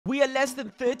We are less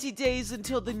than 30 days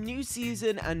until the new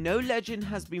season and no legend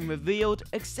has been revealed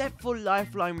except for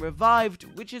Lifeline Revived,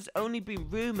 which has only been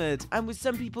rumored, and with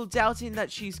some people doubting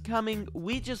that she's coming,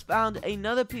 we just found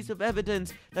another piece of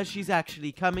evidence that she's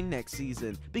actually coming next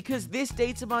season, because this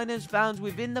data miner has found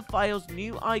within the files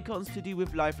new icons to do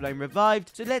with Lifeline Revived,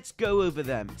 so let's go over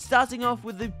them. Starting off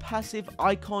with the passive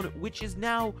icon, which is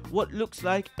now what looks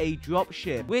like a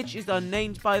dropship, which is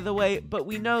unnamed by the way, but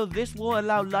we know this will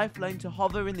allow Lifeline to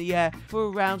hover in the air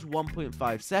for around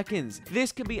 1.5 seconds.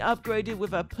 This can be upgraded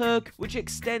with a perk which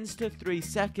extends to 3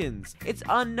 seconds. It's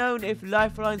unknown if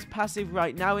Lifeline's passive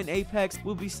right now in Apex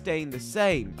will be staying the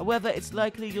same. However, it's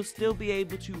likely you'll still be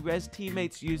able to res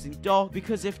teammates using Doc,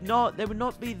 because if not, there would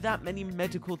not be that many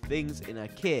medical things in a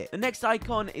kit. The next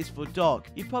icon is for Doc.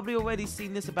 You've probably already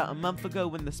seen this about a month ago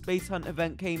when the Space Hunt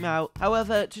event came out.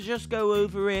 However, to just go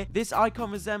over it, this icon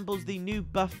resembles the new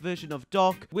buff version of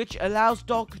Doc, which allows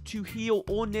Doc to heal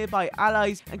all nearby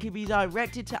allies and can be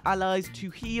directed to allies to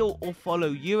heal or follow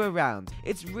you around.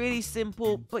 It's really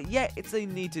simple, but yet it's a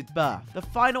needed buff. The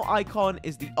final icon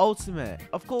is the ultimate.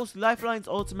 Of course, Lifeline's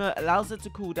ultimate allows her to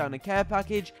cool down a care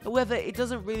package, however, it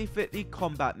doesn't really fit the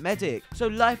combat medic. So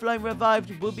Lifeline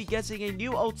Revived will be getting a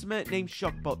new ultimate named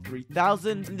Shockbot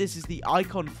 3000, and this is the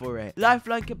icon for it.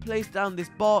 Lifeline can place down this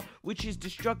bot, which is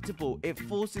destructible. It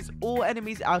forces all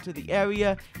enemies out of the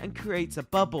area and creates a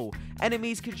bubble.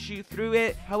 Enemies can shoot through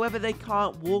it, however they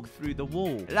can't walk through the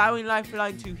wall, allowing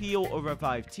Lifeline to heal or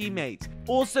revive teammates.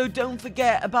 Also, don't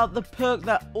forget about the perk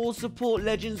that all support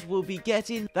legends will be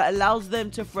getting that allows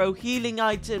them to throw healing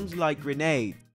items like grenades.